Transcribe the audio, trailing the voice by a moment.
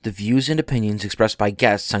The views and opinions expressed by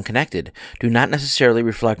guests on Connected do not necessarily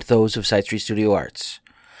reflect those of Side Street Studio Arts.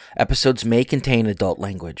 Episodes may contain adult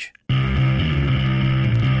language.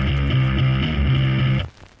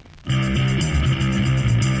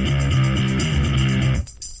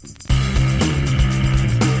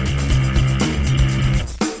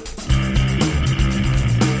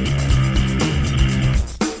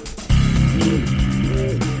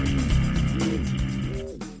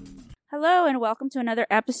 Hello and welcome to another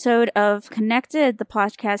episode of Connected, the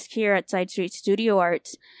podcast here at Side Street Studio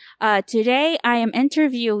Arts. Today I am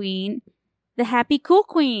interviewing the Happy Cool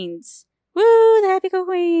Queens. Woo, the Happy Cool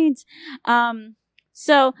Queens.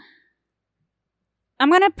 So I'm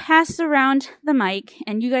going to pass around the mic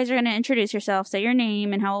and you guys are going to introduce yourself, say your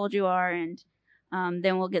name and how old you are, and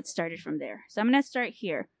then we'll get started from there. So I'm going to start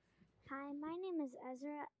here. Hi, my name is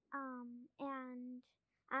Ezra, and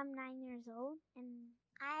I'm 9 years old, and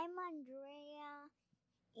I'm Andrea,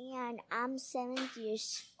 and I'm 7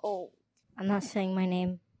 years old. I'm not saying my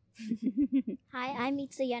name. Hi, I'm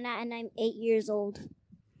Itzayana, and I'm 8 years old.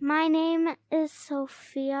 My name is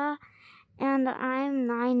Sophia, and I'm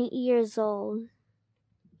 9 years old.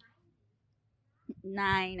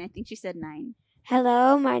 9. I think she said 9.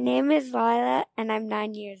 Hello, my name is Lila, and I'm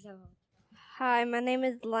 9 years old. Hi, my name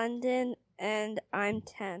is London, and I'm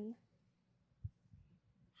 10.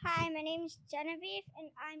 Hi, my name is Genevieve, and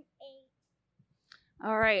I'm 8.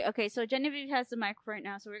 All right. Okay. So Genevieve has the mic right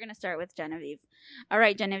now. So we're going to start with Genevieve. All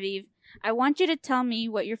right, Genevieve. I want you to tell me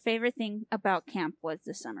what your favorite thing about camp was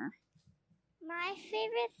this summer. My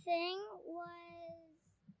favorite thing was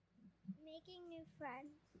making new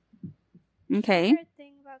friends. Okay. My favorite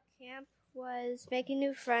thing about camp was making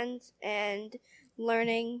new friends and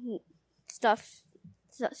learning stuff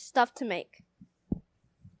to make.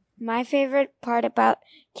 My favorite part about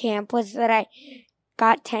camp was that I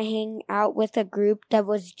got to hang out with a group that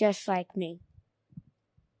was just like me.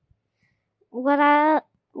 What I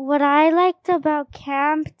liked about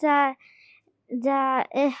camp that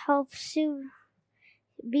it helps you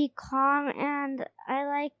be calm, and I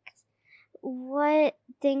liked what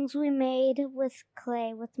things we made with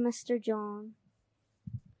clay with Mr. John.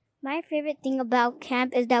 My favorite thing about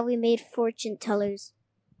camp is that we made fortune tellers.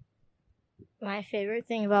 My favorite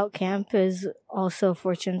thing about camp is also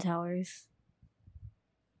fortune tellers.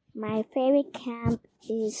 My favorite camp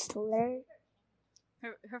is learn.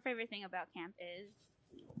 Her favorite thing about camp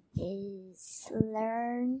Is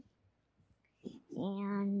learn,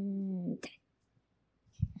 and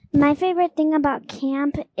my favorite thing about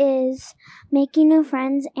camp is making new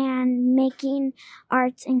friends and making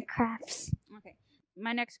arts and crafts. Okay.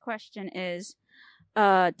 My next question is,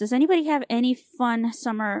 does anybody have any fun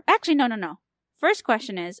summer? Actually, no. First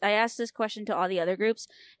question is, I asked this question to all the other groups,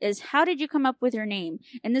 is how did you come up with your name?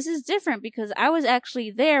 And this is different because I was actually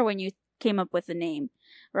there when you came up with the name,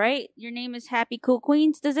 right? Your name is Happy Cool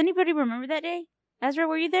Queens. Does anybody remember that day? Ezra,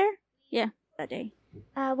 were you there? Yeah, that day.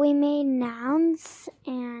 We made nouns,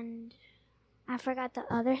 and I forgot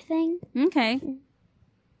the other thing. Okay.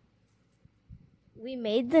 We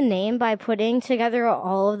made the name by putting together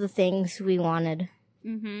all of the things we wanted.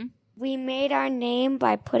 Mm-hmm. We made our name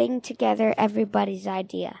by putting together everybody's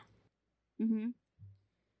idea. Mm-hmm.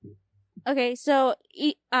 Okay, so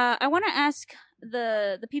I want to ask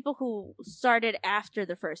the people who started after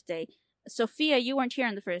the first day. Sophia, you weren't here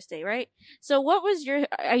on the first day, right? So what was your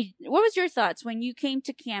thoughts when you came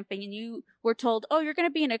to camp and you were told, oh, you're going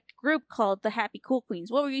to be in a group called the Happy Cool Queens?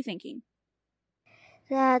 What were you thinking?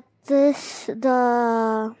 That the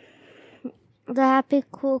Happy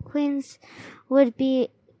Cool Queens would be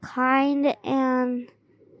kind and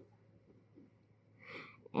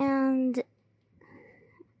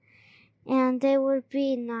they would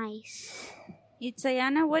be nice.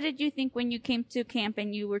 Itzayana, what did you think when you came to camp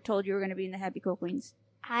and you were told you were going to be in the Happy Cool Queens?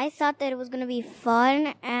 I thought that it was going to be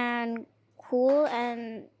fun and cool,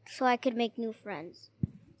 and so I could make new friends.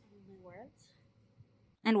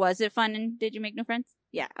 And was it fun, and did you make new friends?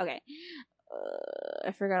 Yeah, okay.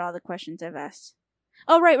 I forgot all the questions I've asked.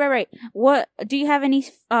 Oh, right. What do you have any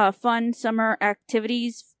fun summer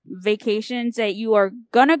activities, vacations that you are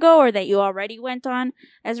gonna go or that you already went on,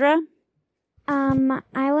 Ezra?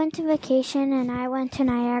 I went to vacation, and I went to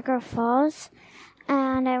Niagara Falls,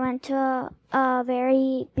 and I went to a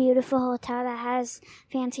very beautiful hotel that has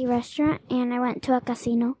fancy restaurant, and I went to a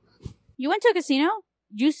casino. You went to a casino?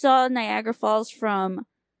 You saw Niagara Falls from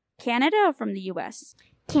Canada or from the U.S.?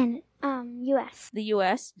 U.S. The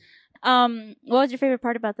U.S. What was your favorite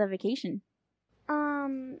part about the vacation?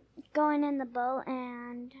 Going in the boat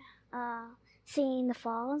and seeing the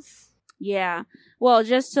falls. Yeah. Well,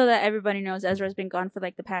 just so that everybody knows, Ezra's been gone for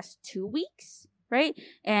like the past 2 weeks, right?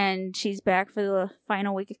 And she's back for the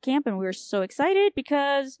final week of camp, and we were so excited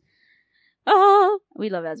because, we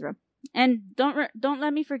love Ezra. And don't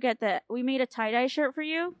let me forget that we made a tie-dye shirt for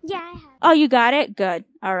you. Yeah, I have. Oh, you got it? Good.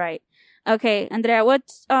 All right. Okay, Andrea,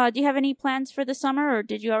 do you have any plans for the summer, or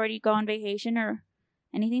did you already go on vacation or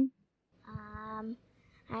anything?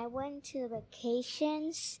 I went to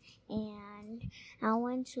vacations and I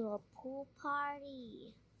went to a pool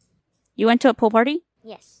party. You went to a pool party?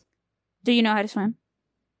 Yes. Do you know how to swim?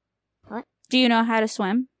 What? Do you know how to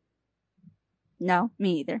swim? No,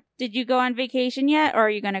 me either. Did you go on vacation yet, or are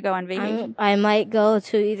you going to go on vacation? I might go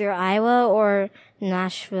to either Iowa or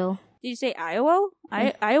Nashville. Did you say Iowa?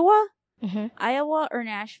 Iowa? Mm-hmm. Iowa or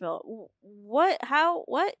Nashville?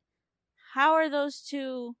 How are those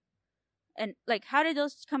two, and like, how did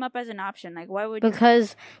those come up as an option? Like, why would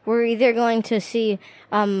Because we're either going to see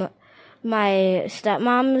my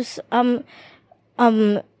stepmom's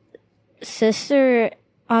sister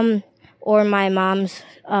or my mom's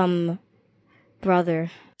brother.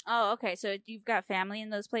 Oh, okay. So you've got family in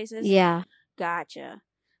those places? Yeah. Gotcha.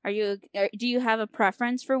 Do you have a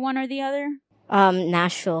preference for one or the other?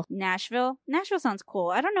 Nashville. Nashville sounds cool.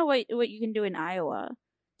 I don't know what you can do in Iowa.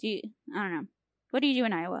 I don't know. What do you do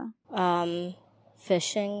in Iowa?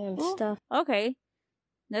 Fishing and stuff. Okay.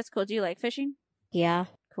 That's cool. Do you like fishing? Yeah.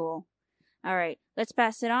 Cool. All right. Let's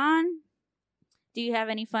pass it on. Do you have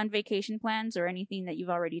any fun vacation plans or anything that you've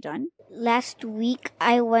already done? Last week,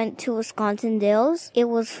 I went to Wisconsin Dells. It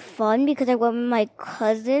was fun because I went with my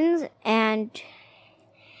cousins and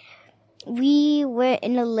we went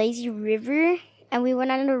in a lazy river and we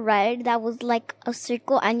went on a ride that was like a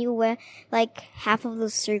circle and you went like half of the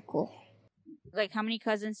circle. Like, how many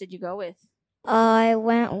cousins did you go with? I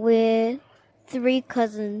went with 3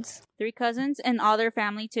 cousins. 3 cousins and all their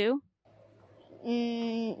family too?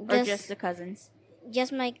 Or just the cousins?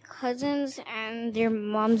 Just my cousins and their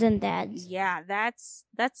moms and dads. Yeah, that's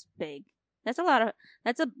big. That's a lot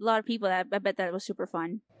of people. I bet that was super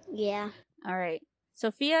fun. Yeah. All right.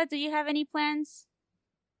 Sophia, do you have any plans?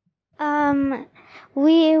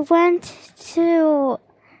 We went to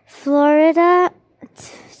Florida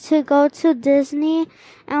to go to Disney,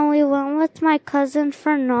 and we went with my cousin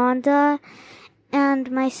Fernanda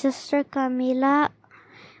and my sister Camila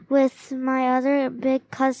with my other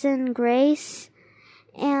big cousin Grace.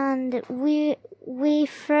 And we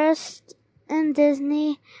first in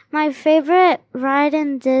Disney, my favorite ride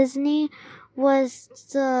in Disney was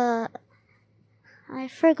I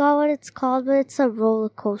forgot what it's called, but it's a roller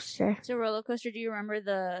coaster. It's a roller coaster. Do you remember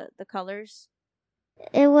the colors?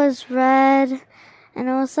 It was red, and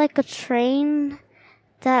it was like a train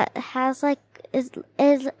that has like it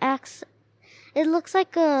looks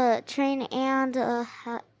like a train and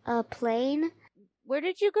a plane. Where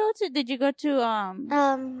did you go to? Did you go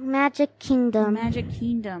to Magic Kingdom. Magic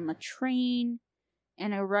Kingdom, a train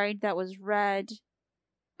and a ride that was red.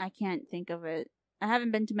 I can't think of it. I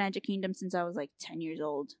haven't been to Magic Kingdom since I was like 10 years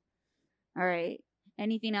old. All right.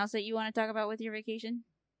 Anything else that you want to talk about with your vacation?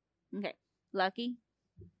 Okay. Lucky?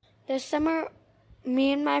 This summer,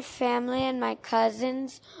 me and my family and my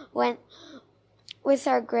cousins went with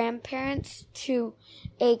our grandparents to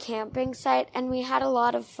a camping site, and we had a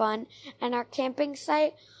lot of fun. And our camping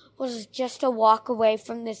site was just a walk away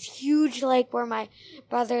from this huge lake where my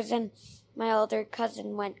brothers and my older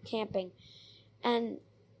cousin went camping. And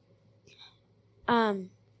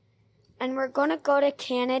we're gonna go to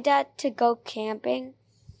Canada to go camping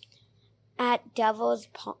at Devil's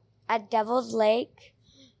Lake.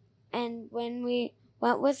 And when we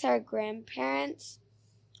went with our grandparents,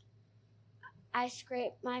 I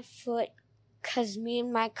scraped my foot because me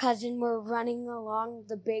and my cousin were running along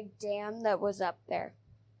the big dam that was up there.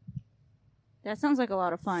 That sounds like a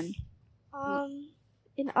lot of fun.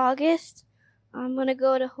 In August, I'm gonna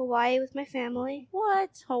go to Hawaii with my family.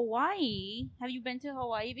 What? Hawaii? Have you been to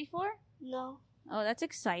Hawaii before? No. Oh, that's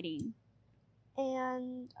exciting.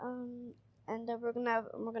 And we're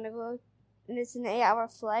gonna go, and it's an 8-hour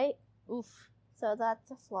flight. Oof. So that's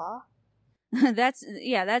a flaw. that's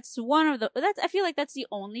one of the. I feel like that's the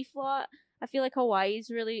only flaw. I feel like Hawaii's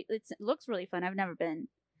it looks really fun. I've never been.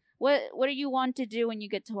 What do you want to do when you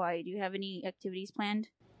get to Hawaii? Do you have any activities planned?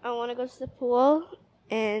 I want to go to the pool,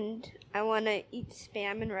 and I want to eat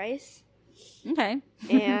Spam and rice. Okay.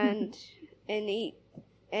 and eat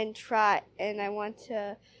and try, and I want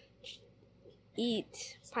to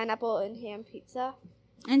eat pineapple and ham pizza.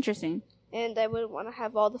 Interesting. And I would want to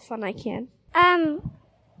have all the fun I can.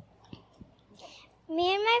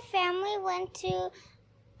 Me and my family went to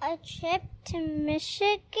a trip to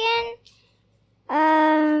Michigan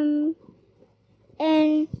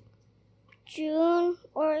in June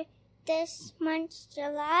or this month,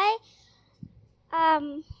 July.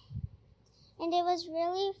 And it was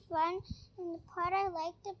really fun. And the part I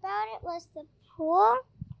liked about it was the pool.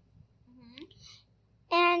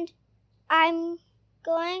 And I'm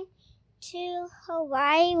going to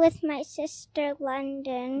Hawaii with my sister,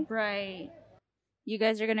 London. Right. You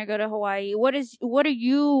guys are gonna go to Hawaii. What are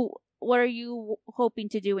you hoping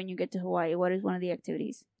to do when you get to Hawaii? What is one of the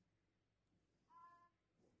activities?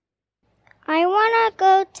 I want to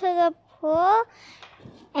go to the pool,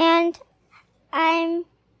 and I'm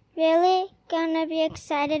really going to be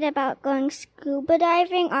excited about going scuba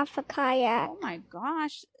diving off a kayak. Oh my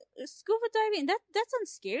gosh. Scuba diving, that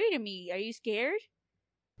sounds scary to me. Are you scared?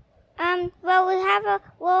 Well,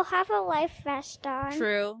 we'll have a life vest on.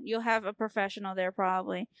 True. You'll have a professional there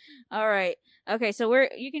probably. All right. Okay, so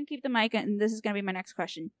you can keep the mic, and this is going to be my next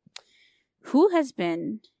question. Who has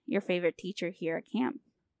been your favorite teacher here at camp?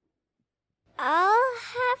 I'll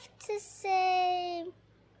have to say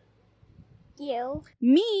you.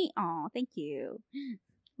 Me? Oh, thank you.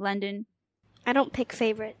 London? I don't pick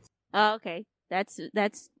favorites. Oh, okay. That's a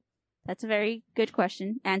very good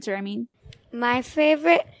question. Answer, I mean. My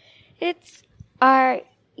favorites are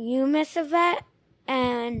you, Miss Yvette,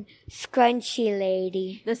 and Scrunchy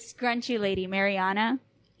Lady. The Scrunchy Lady, Mariana?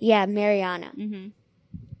 Yeah, Mariana. Mm-hmm.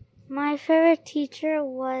 My favorite teacher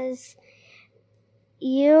was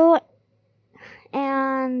you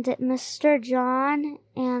and Mr. John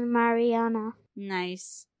and Mariana.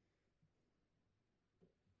 Nice.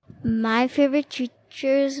 My favorite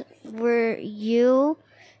teachers were you,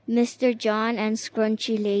 Mr. John, and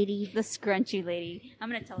Scrunchy Lady. The Scrunchy Lady. I'm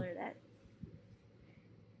going to tell her that.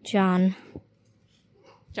 John.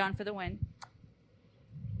 John for the win.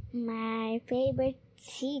 My favorite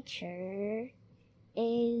teacher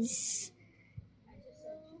is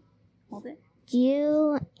Hold it.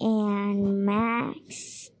 you and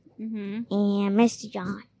Max Mm-hmm. and Mr.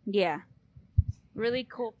 John. Yeah. Really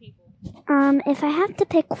cool people. If I have to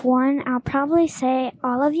pick one, I'll probably say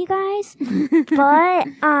all of you guys, but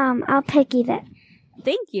I'll pick Yvette.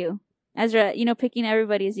 Thank you. Ezra, picking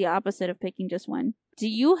everybody is the opposite of picking just one. Do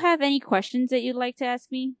you have any questions that you'd like to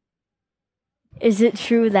ask me? Is it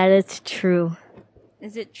true that it's true?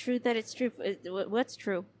 Is it true that it's true? What's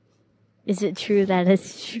true? Is it true that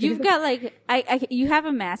it's true? You've got you have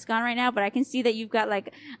a mask on right now, but I can see that you've got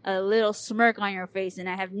like a little smirk on your face, and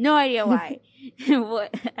I have no idea why.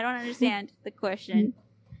 What? I don't understand the question.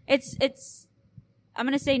 It's. I'm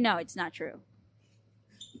gonna say no. It's not true.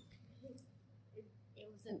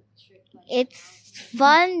 It's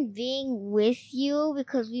fun being with you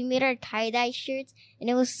because we made our tie-dye shirts and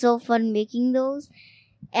it was so fun making those.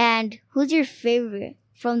 And who's your favorite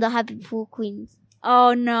from the Happy Pool Queens?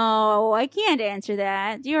 Oh no, I can't answer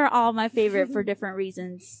that. You're all my favorite for different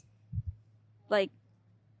reasons. Like,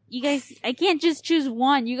 you guys, I can't just choose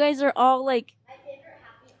one. You guys are all like. My favorite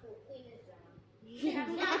Happy Pool Queen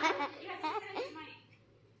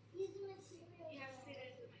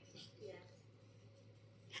is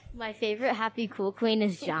John. My favorite Happy Cool Queen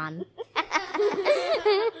is John.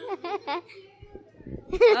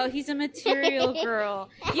 Oh, he's a Material Girl.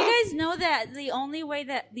 You guys know that the only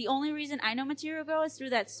reason I know Material Girl is through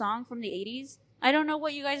that song from the 80s. I don't know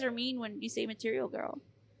what you guys are mean when you say Material Girl.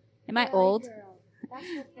 Am I old?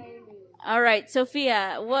 All right,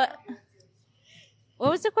 Sophia, what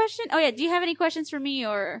was the question? Oh yeah, do you have any questions for me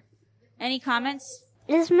or any comments?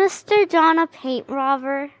 Is Mr. John a paint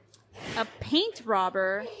robber? A paint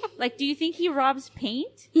robber? Like, do you think he robs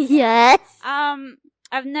paint? Yes.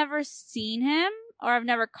 I've never seen him or I've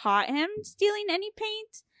never caught him stealing any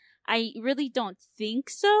paint. I really don't think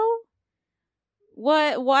so.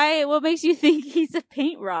 What makes you think he's a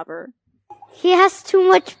paint robber? He has too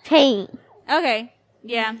much paint. Okay.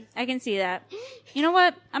 Yeah, I can see that. You know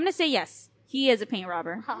what? I'm going to say yes. He is a paint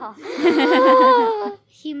robber.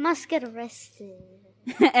 He must get arrested.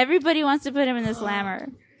 Everybody wants to put him in the slammer.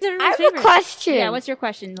 I have a question. Yeah, what's your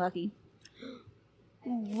question, Lucky?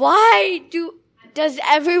 Why does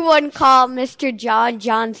everyone call Mr.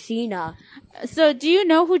 John Cena? So, do you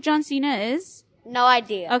know who John Cena is? No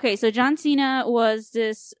idea. Okay, so John Cena was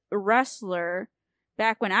this wrestler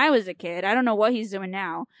back when I was a kid. I don't know what he's doing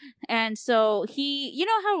now. And so you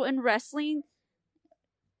know how in wrestling,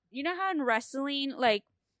 like,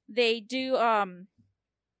 they do,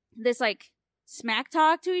 this, like, smack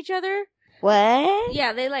talk to each other? What?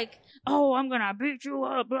 Yeah, they like, oh, I'm gonna beat you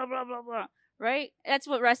up, blah, blah, blah, blah. Right? That's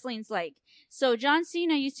what wrestling's like. So John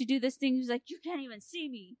Cena used to do this thing. He was like, you can't even see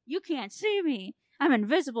me. You can't see me. I'm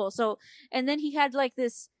invisible. So, and then he had like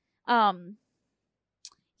this, theme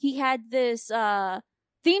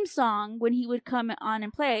song when he would come on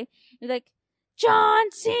and play. He'd like,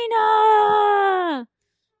 John Cena!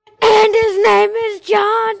 And his name is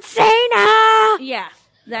John Cena! Yeah,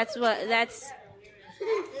 that's why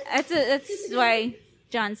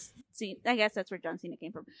John Cena, I guess that's where John Cena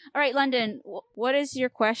came from. All right, London, what is your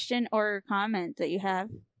question or comment that you have?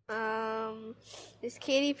 Is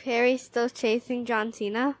Katy Perry still chasing John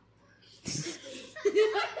Cena?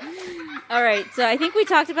 All right, so I think we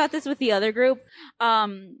talked about this with the other group.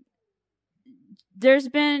 There's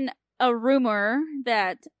been a rumor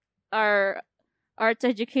that our arts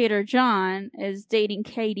educator John is dating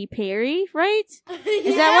Katy Perry, right?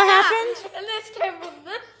 Is that what happened? And this came from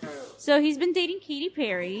this group. So he's been dating Katy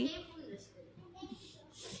Perry.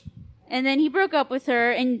 And then he broke up with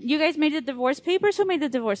her, and you guys made the divorce papers? Who made the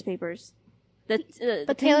divorce papers?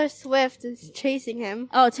 But Taylor Swift is chasing him.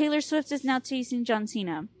 Oh, Taylor Swift is now chasing John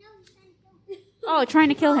Cena. Oh, trying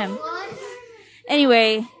to kill him.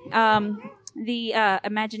 Anyway, the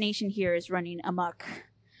imagination here is running amok.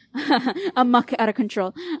 Amok out of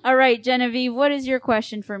control. All right, Genevieve, what is your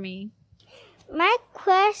question for me? My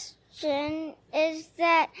question is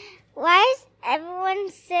that why is everyone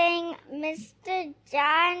saying Mr.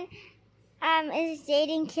 John is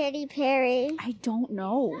dating Katy Perry? I don't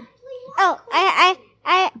know. Oh, I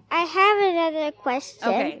have another question.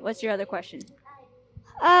 Okay, what's your other question?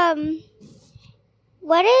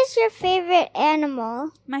 What is your favorite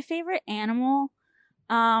animal? My favorite animal?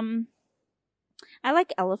 I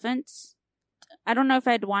like elephants. I don't know if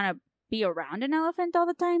I'd want to be around an elephant all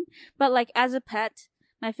the time, but like as a pet,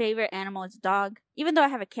 my favorite animal is a dog. Even though I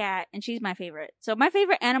have a cat and she's my favorite. So my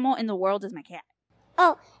favorite animal in the world is my cat.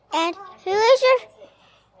 Oh, and who is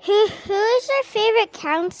your favorite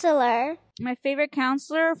counselor? My favorite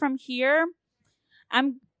counselor from here,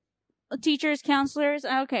 I'm teachers, counselors.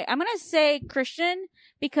 Okay, I'm gonna say Christian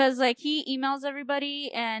because like he emails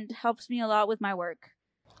everybody and helps me a lot with my work.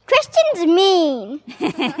 Christian's mean.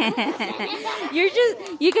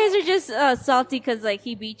 You guys are just salty because like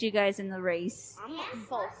he beat you guys in the race. I'm not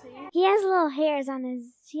salty. He has little hairs on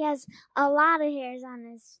he has a lot of hairs on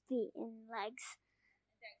his feet and legs.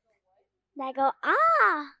 That go,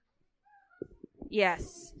 ah!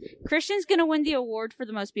 Yes. Christian's gonna win the award for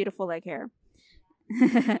the most beautiful leg hair.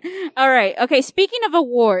 All right. Okay, speaking of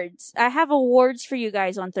awards, I have awards for you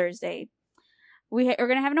guys on Thursday. We're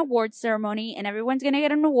going to have an awards ceremony, and everyone's going to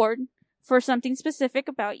get an award for something specific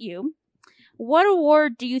about you. What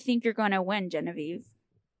award do you think you're going to win, Genevieve?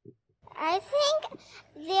 I think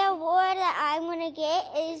the award that I'm going to get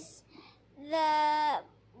is the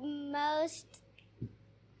most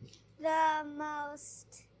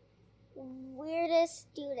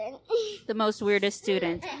weirdest student. The most weirdest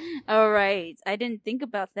student. All right. I didn't think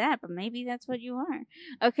about that, but maybe that's what you are.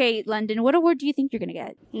 Okay, London, what award do you think you're going to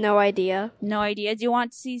get? No idea. No idea. Do you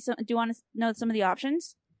want to know some of the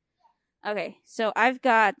options? Okay. So I've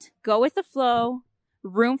got go with the flow,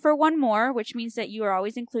 room for one more, which means that you are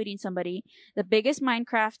always including somebody, the biggest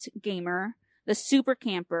Minecraft gamer, the super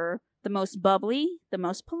camper, the most bubbly, the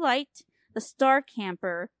most polite, the star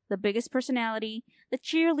camper, the biggest personality, the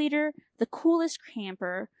cheerleader, the coolest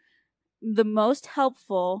camper, the most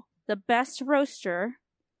helpful, the best roaster,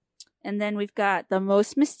 and then we've got the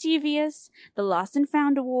most mischievous, the lost and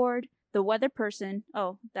found award, the weather person.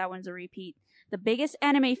 Oh, that one's a repeat. The biggest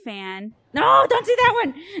anime fan. No, don't see that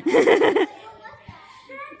one.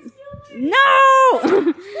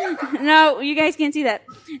 No! No, you guys can't see that.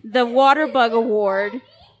 The water bug award,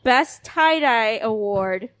 best tie-dye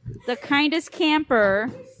award, the kindest camper.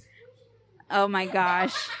 Oh my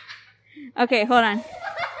gosh. Okay, hold on.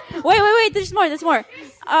 Wait, there's more.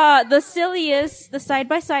 The silliest, the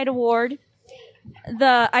side-by-side award,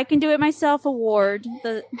 the I can do it myself award,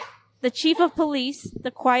 the chief of police,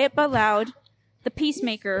 the quiet but loud, the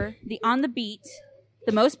peacemaker, the on the beat,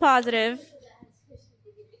 the most positive,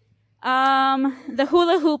 the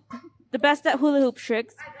hula hoop, the best at hula hoop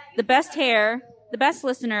tricks, the best hair, the best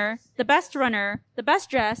listener, the best runner, the best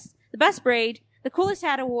dress, the best braid, the coolest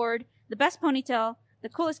hat award, the best ponytail, the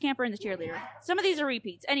coolest camper, and the cheerleader. Some of these are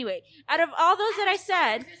repeats. Anyway, out of all those that I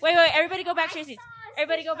said, wait, everybody go back to your seats.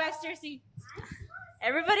 Everybody go back to your seats.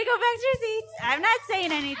 Everybody go back to your seats. I'm not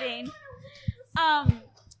saying anything.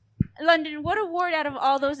 London, what award out of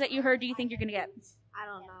all those that you heard do you think you're going to get? I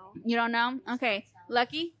don't know. You don't know? Okay.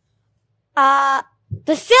 Lucky? The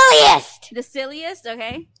silliest! The silliest?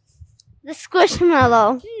 Okay. The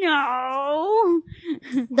squishmallow. No.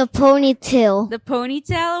 The ponytail. The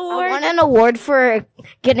ponytail I award? won an award for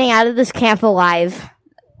getting out of this camp alive.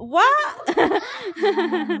 What?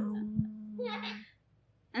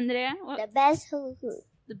 Andrea? What? The best hula hoop.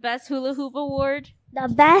 The best hula hoop award? The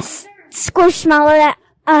best squishmallow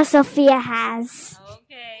that Sophia has.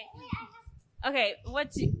 Okay. Okay,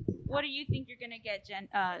 what do you think you're gonna get,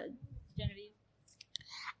 Genevieve?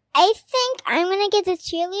 I think I'm gonna get the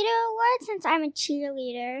cheerleader award since I'm a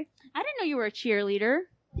cheerleader. I didn't know you were a cheerleader.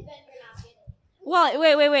 Well,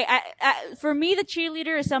 wait. For me, the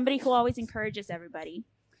cheerleader is somebody who always encourages everybody.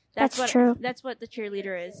 That's what, true. That's what the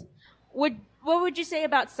cheerleader is. What would you say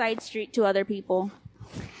about Side Street to other people?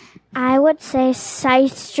 I would say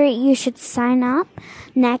Side Street, you should sign up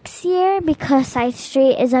next year because Side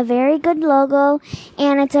Street is a very good logo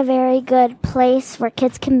and it's a very good place where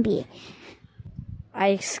kids can be.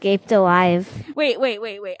 I escaped alive. Wait.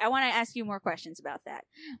 I want to ask you more questions about that.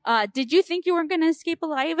 Did you think you weren't going to escape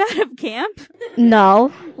alive out of camp? No,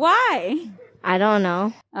 Why? I don't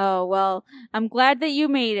know. Oh, well, I'm glad that you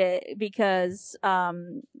made it because I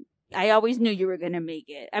always knew you were going to make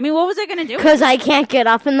it. I mean, what was I going to do? Because I can't get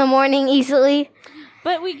up in the morning easily.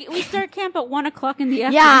 But we start camp at 1 o'clock in the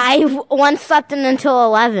afternoon. Yeah, I once slept in until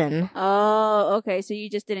 11. Oh, okay. So you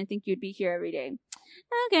just didn't think you'd be here every day.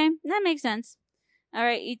 Okay, that makes sense. All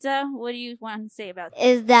right, Ita, what do you want to say about that?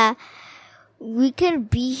 Is that we could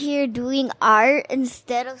be here doing art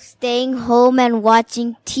instead of staying home and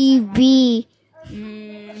watching TV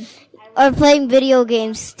or playing video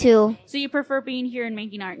games too. So you prefer being here and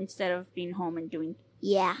making art instead of being home and doing...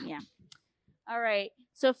 Yeah. All right.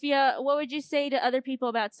 Sophia, what would you say to other people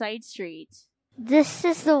about Side Street? This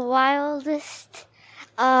is the wildest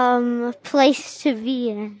place to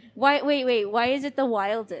be in. Why? Wait. Why is it the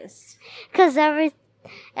wildest? Because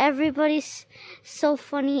everybody's so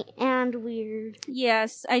funny and weird.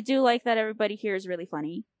 Yes, I do like that everybody here is really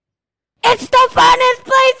funny. It's the funnest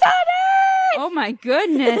place on earth! Oh my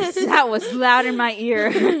goodness, that was loud in my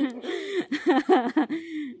ear.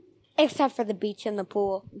 Except for the beach and the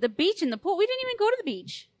pool. The beach and the pool. We didn't even go to the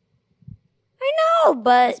beach. I know,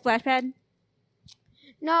 but... Splash pad?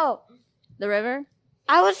 No. The river?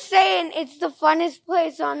 I was saying it's the funnest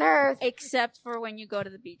place on earth. Except for when you go to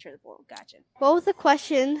the beach or the pool. Gotcha. What was the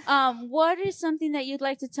question? What is something that you'd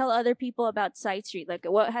like to tell other people about Side Street? Like,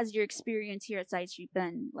 what has your experience here at Side Street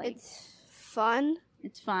been like? It's fun.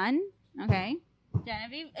 It's fun. Okay.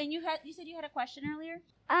 Genevieve, and you said you had a question earlier?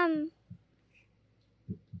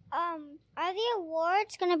 Are the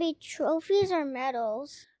awards gonna be trophies or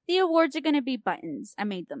medals? The awards are going to be buttons. I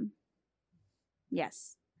made them.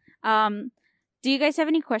 Yes. Do you guys have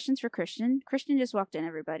any questions for Christian? Christian just walked in,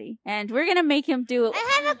 everybody. And we're going to make him do it.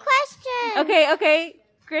 I have a question. Okay.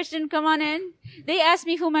 Christian, come on in. They asked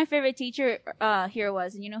me who my favorite teacher here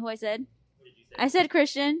was. And you know who I said? What did you say? I said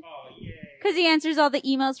Christian. Oh, yeah. Because he answers all the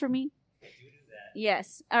emails for me. I do that.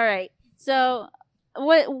 Yes. All right. So,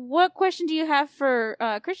 what question do you have for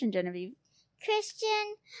Christian, Genevieve?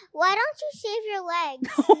 Christian, why don't you shave your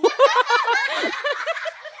legs?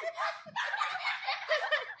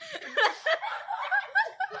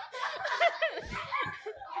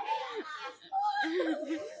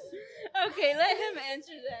 Okay, let him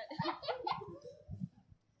answer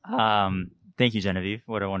that. Thank you, Genevieve.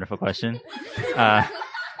 What a wonderful question.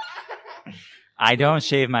 I don't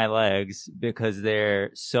shave my legs because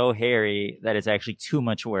they're so hairy that it's actually too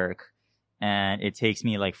much work. And it takes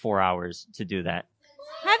me like 4 hours to do that.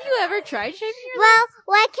 Have you ever tried shaving your Well,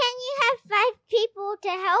 why can't you have 5 people to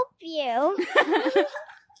help you? legs?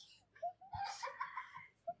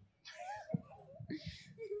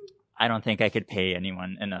 I don't think I could pay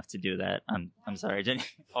anyone enough to do that. I'm sorry, Jenny.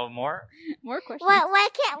 Oh, more? More questions? Why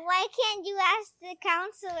can't you ask the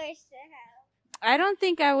counselors to help? I don't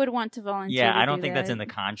think I would want to volunteer. Yeah, to I don't do think that. that's in the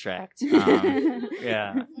contract.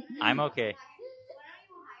 Yeah, I'm okay.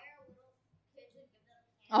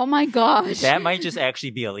 Oh my gosh. That might just actually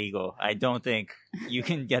be illegal. I don't think you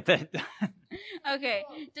can get that done. Okay.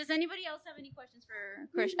 Does anybody else have any questions for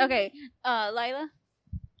Chris? Okay. Lila?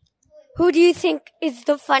 Who do you think is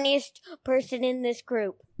the funniest person in this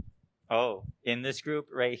group? Oh, in this group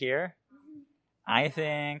right here? I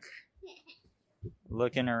think,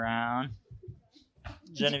 looking around,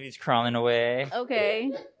 Genevieve's crawling away.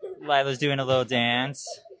 Okay. Lila's doing a little dance.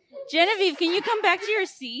 Genevieve, can you come back to your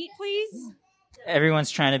seat, please?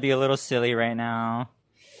 Everyone's trying to be a little silly right now.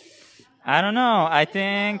 I don't know. I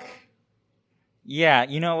think, yeah,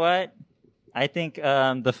 you know what? I think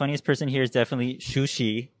the funniest person here is definitely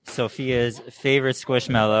Shushi, Sophia's favorite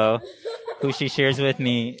Squishmallow, who she shares with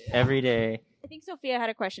me every day. I think Sophia had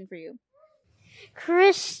a question for you.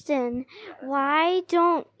 Kristen, why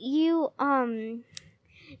don't you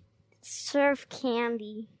serve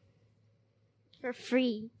candy for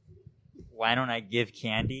free? Why don't I give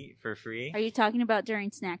candy for free? Are you talking about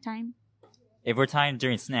during snack time? If we're talking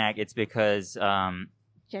during snack, it's because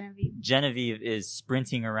Genevieve is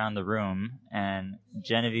sprinting around the room, and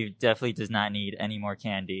Genevieve definitely does not need any more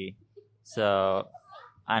candy. So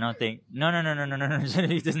I don't think no.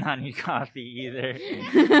 Genevieve does not need coffee either.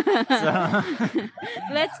 So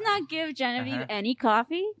Let's not give Genevieve any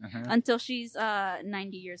coffee until she's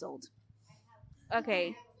 90 years old.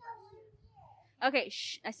 Okay. Okay,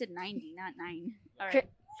 shh. I said 90, not 9. All right.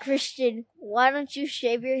 Christian, why don't you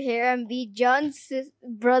shave your hair and be John's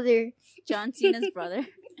brother? John Cena's brother.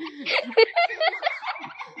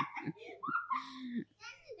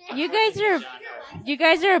 You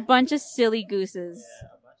guys are a bunch of silly gooses.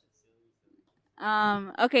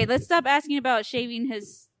 Okay, let's stop asking about shaving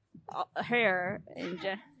his hair.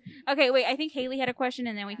 Okay, wait. I think Haley had a question,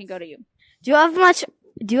 and then we can go to you. Do you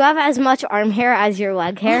have as much arm hair as your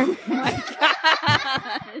leg hair? Oh my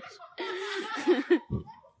gosh.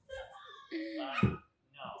 no,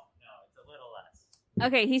 it's a little less.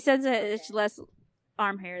 Okay, he says that it's less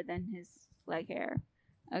arm hair than his leg hair.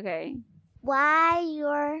 Okay. Why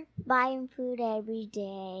you're buying food every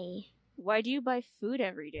day? Why do you buy food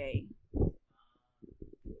every day?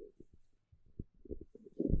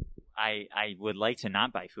 I would like to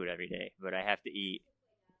not buy food every day, but I have to eat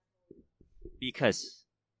because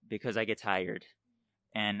I get tired.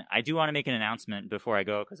 And I do want to make an announcement before I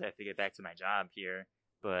go because I have to get back to my job here.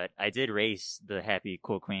 But I did race the Happy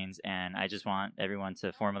Cool Queens, and I just want everyone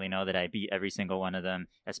to formally know that I beat every single one of them,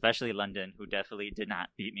 especially London, who definitely did not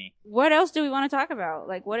beat me. What else do we want to talk about?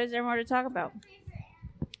 Like, what is there more to talk about?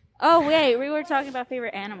 Oh, wait, we were talking about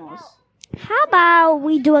favorite animals. How about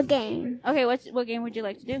we do a game? Okay, what game would you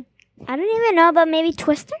like to do? I don't even know, but maybe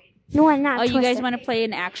Twister? No, I'm not. Oh, Twister. you guys want to play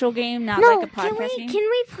an actual game, not No, like a podcast game? can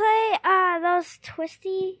we play those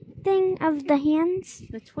twisty thing of the hands?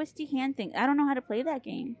 The twisty hand thing. I don't know how to play that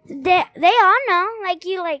game. They all know. Like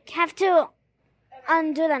you have to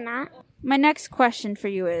undo the knot. My next question for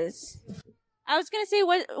you is, I was gonna say,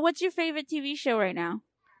 what's your favorite TV show right now?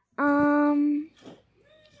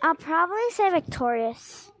 I'll probably say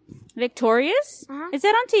Victorious. Victorious? Uh-huh. Is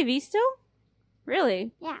that on TV still?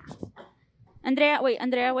 Really? Yeah. Andrea,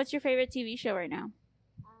 what's your favorite TV show right now?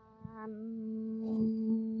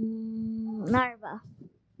 Larva.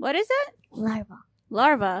 What is it? Larva.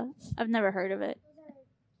 Larva. I've never heard of it.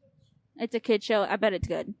 It's a kid show. I bet it's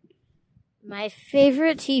good. My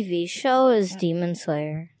favorite TV show is Demon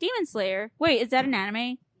Slayer. Demon Slayer. Wait, is that an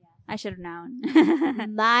anime? I should have known.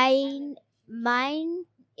 Mine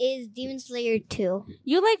is Demon Slayer 2.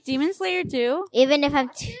 You like Demon Slayer too? Even if I'm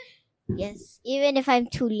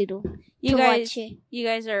too little to watch it. You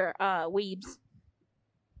guys are weebs.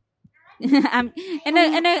 I'm in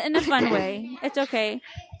a fun way. It's okay.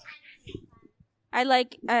 I'm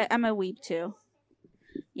a weeb too.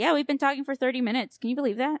 Yeah, we've been talking for 30 minutes. Can you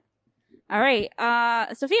believe that? All right.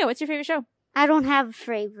 Sophia, what's your favorite show? I don't have a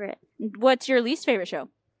favorite. What's your least favorite show?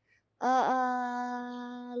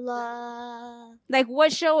 Like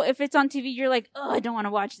what show, if it's on TV, you're like, oh, I don't want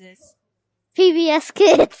to watch this. PBS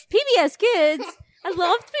Kids. PBS Kids? I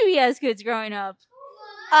loved PBS Kids growing up.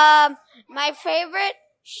 My favorite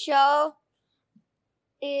show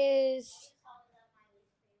is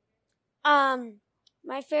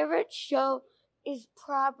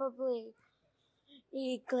probably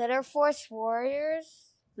the Glitter Force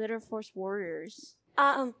Warriors. Glitter Force Warriors.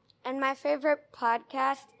 And my favorite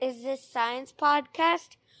podcast is this science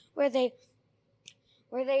podcast where they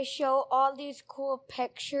show all these cool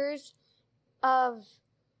pictures of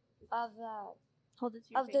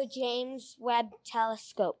the James Webb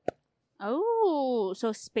Telescope. Oh,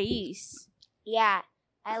 so space. Yeah,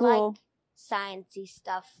 I Cool. like sciencey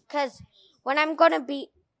stuff because when I'm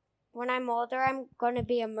older, I'm gonna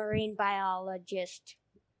be a marine biologist.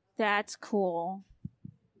 That's cool.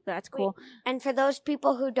 That's cool. And for those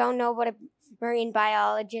people who don't know what a marine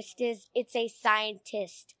biologist is, it's a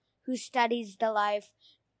scientist who studies the life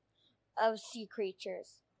of sea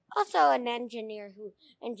creatures. Also an engineer who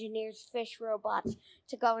engineers fish robots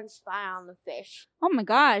to go and spy on the fish. Oh my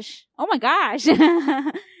gosh.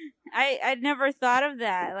 I'd never thought of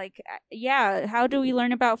that. Like, yeah, how do we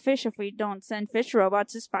learn about fish if we don't send fish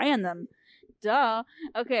robots to spy on them? Duh.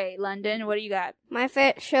 Okay, London, what do you got? My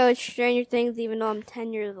favorite show is Stranger Things, even though I'm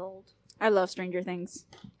 10 years old. I love Stranger Things.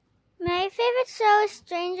 My favorite show is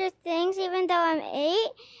Stranger Things, even though I'm 8.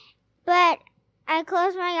 But I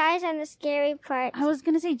close my eyes on the scary part. I was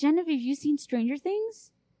gonna say, Genevieve, you seen Stranger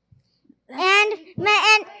Things? And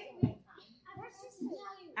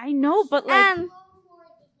I know, but like,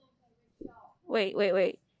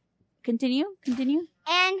 wait. Continue.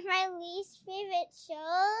 And my least favorite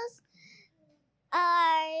shows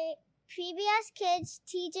are PBS Kids,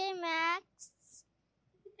 TJ Maxx.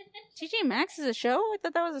 TJ Maxx is a show? I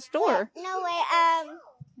thought that was a store. No way.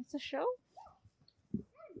 It's a show?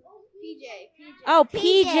 Oh, PJ.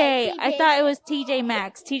 PJ. I thought it was TJ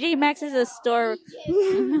Maxx. TJ Maxx is a store.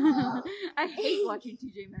 I hate watching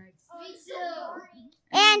TJ Maxx.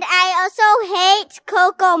 And I also hate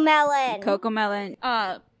Coco Melon. Coco Melon.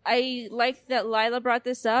 I like that Lila brought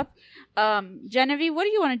this up. Genevieve, what do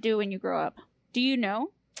you want to do when you grow up? Do you know?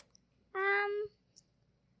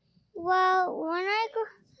 Well, when I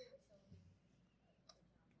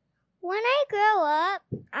grow up,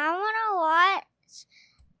 I want to watch.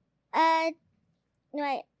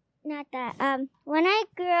 Wait, not that. When I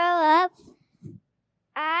grow up,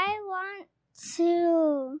 I want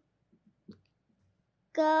to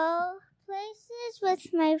go places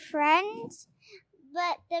with my friends,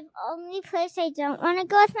 but the only place I don't want to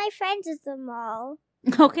go with my friends is the mall.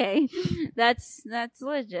 Okay, that's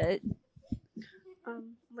legit.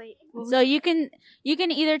 Wait. So you can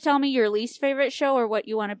either tell me your least favorite show or what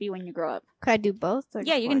you want to be when you grow up. Could I do both?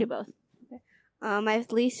 Yeah, you can do both. My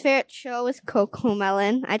least favorite show is Coco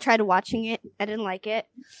Melon. I tried watching it. I didn't like it.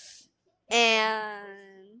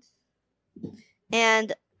 And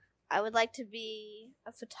I would like to be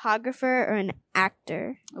a photographer or an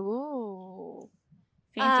actor. Ooh,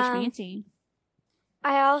 fancy.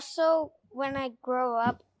 I also, when I grow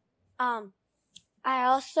up, I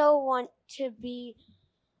also want to be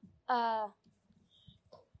a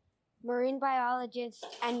marine biologist,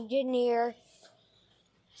 engineer,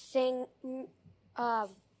 singer,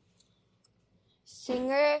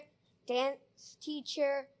 dance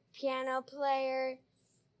teacher, piano player,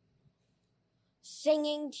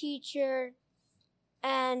 singing teacher,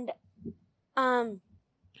 and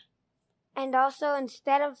also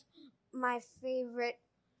instead of my favorite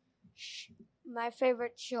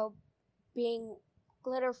show being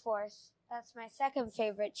Glitter Force, that's my second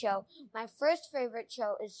favorite show. My first favorite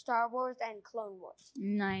show is Star Wars and Clone Wars.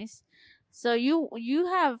 Nice. So you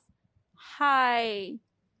have high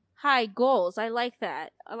goals. I like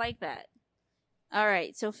that. All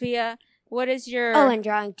right, Sophia, what is your... Oh, and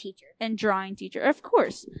drawing teacher. And drawing teacher, of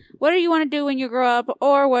course. What do you want to do when you grow up,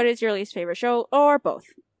 or what is your least favorite show, or both?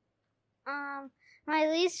 My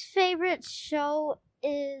least favorite show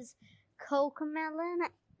is Coco Melon,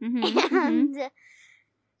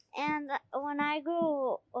 and when I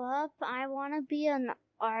grow up, I want to be an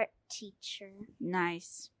art teacher.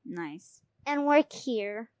 Nice. And work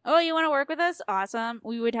here. Oh, you want to work with us? Awesome.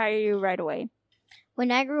 We would hire you right away.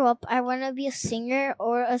 When I grow up, I want to be a singer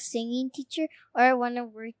or a singing teacher, or I want to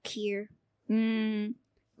work here.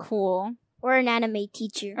 Cool. Or an anime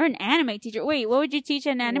teacher. Wait, what would you teach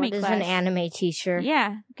in anime class? What is an anime teacher?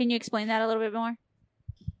 Yeah. Can you explain that a little bit more?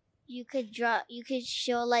 You could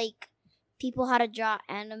show like people how to draw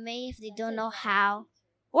anime if they don't know how.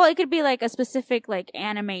 Well, it could be like a specific like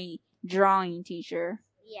anime drawing teacher.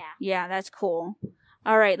 Yeah. Yeah, that's cool.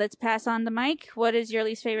 All right, let's pass on the mic. What is your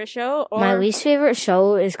least favorite show? My least favorite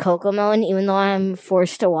show is Coco Melon, even though I'm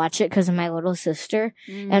forced to watch it because of my little sister.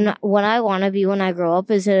 And what I want to be when I grow up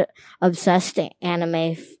is an obsessed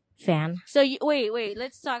anime fan. So, wait.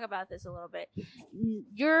 Let's talk about this a little bit.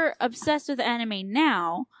 You're obsessed with anime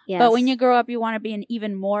now, Yes. but when you grow up, you want to be an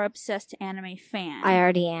even more obsessed anime fan. I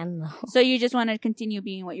already am, though. So you just want to continue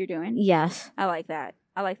being what you're doing? Yes. I like that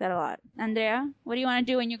a lot. Andrea, what do you want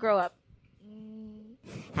to do when you grow up?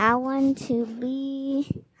 I want to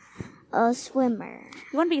be a swimmer.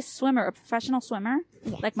 You want to be a swimmer, a professional swimmer?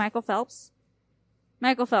 Yes. Like Michael Phelps?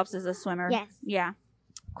 Michael Phelps is a swimmer. Yes. Yeah.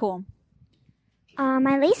 Cool.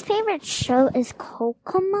 My least favorite show is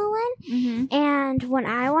Coco Melon. And when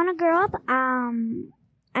I want to grow up,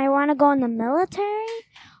 I want to go in the military,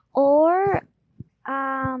 or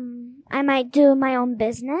I might do my own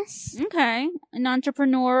business. Okay. An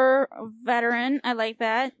entrepreneur, veteran. I like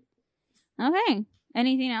that. Okay.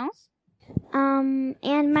 Anything else?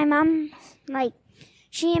 And my mom,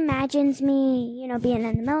 she imagines me, being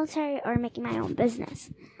in the military or making my own business.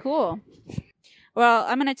 Cool. Well,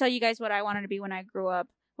 I'm going to tell you guys what I wanted to be when I grew up,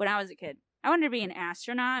 when I was a kid. I wanted to be an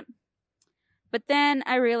astronaut. But then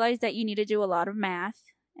I realized that you need to do a lot of math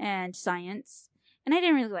and science. And I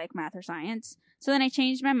didn't really like math or science. So then I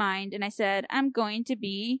changed my mind and I said, I'm going to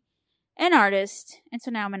be an artist. And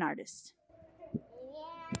so now I'm an artist.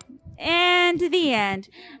 And the end.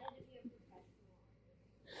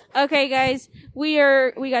 Okay, guys, we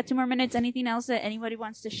got 2 more minutes. Anything else that anybody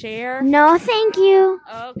wants to share? No, thank you.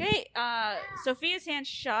 Okay, Sophia's hand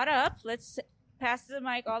shot up. Let's pass the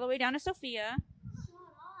mic all the way down to Sophia.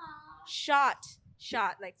 Shot,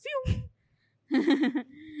 like phew.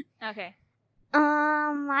 Okay.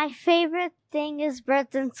 My favorite thing is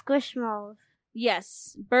birds and squishmallows.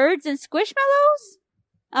 Yes, birds and squishmallows?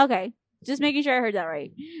 Okay. Just making sure I heard that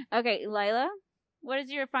right. Okay, Lila, what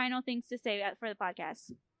is your final things to say for the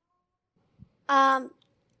podcast? I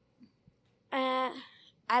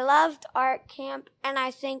loved art camp, and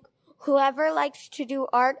I think whoever likes to do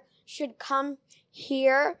art should come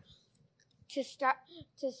here to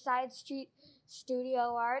Side Street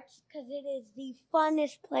Studio Arts, because it is the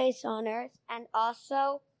funnest place on earth. And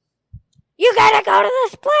also, you gotta go to the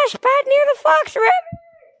splash pad near the Fox River.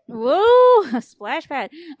 Whoa, a splash pad.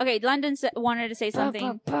 Okay, London wanted to say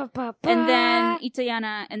something. And then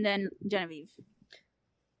Itayana, and then Genevieve.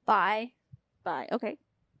 Bye. Bye. Okay.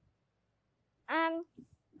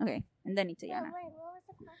 Okay, and then Itayana. Wait, what was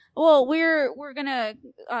the question? Well, we're gonna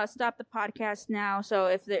stop the podcast now. So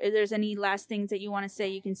if there's any last things that you want to say,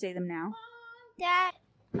 you can say them now. That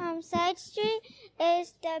Side Street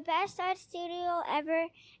is the best art studio ever,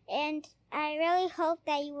 and I really hope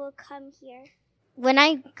that you will come here. When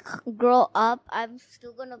I grow up, I'm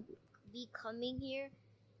still gonna be coming here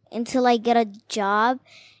until I get a job,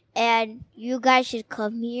 and you guys should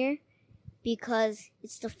come here because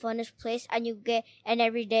it's the funnest place, and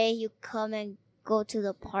every day you come and go to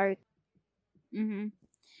the park. All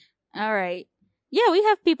right. Yeah, we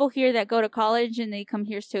have people here that go to college and they come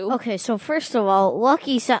here too. Okay, so first of all,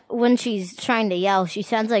 Lucky, when she's trying to yell, she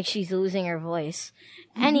sounds like she's losing her voice.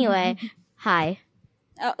 Anyway, hi.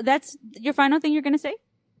 Oh, that's your final thing you're gonna say?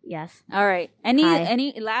 Yes. All right.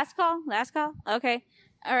 Any last call? Last call? Okay.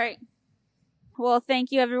 All right. Well,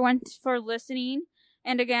 thank you everyone for listening.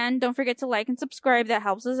 And again, don't forget to like and subscribe. That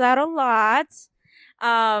helps us out a lot.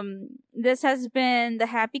 This has been the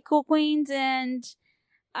Happy Cool Queens, and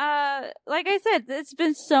like I said, it's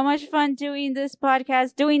been so much fun doing this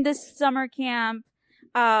podcast, doing this summer camp.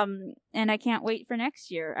 And I can't wait for next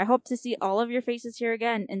year. I hope to see all of your faces here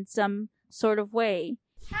again in some sort of way.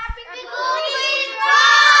 Happy Cool Queens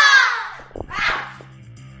rock!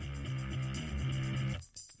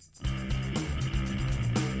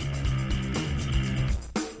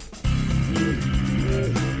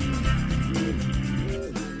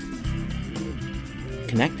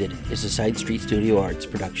 Connected is a Side Street Studio Arts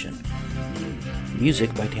production.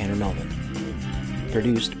 Music by Tanner Melvin.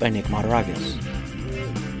 Produced by Nick Mataragas.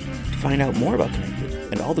 To find out more about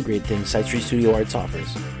Connected and all the great things Side Street Studio Arts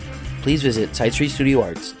offers, please visit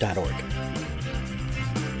sidestreetstudioarts.org.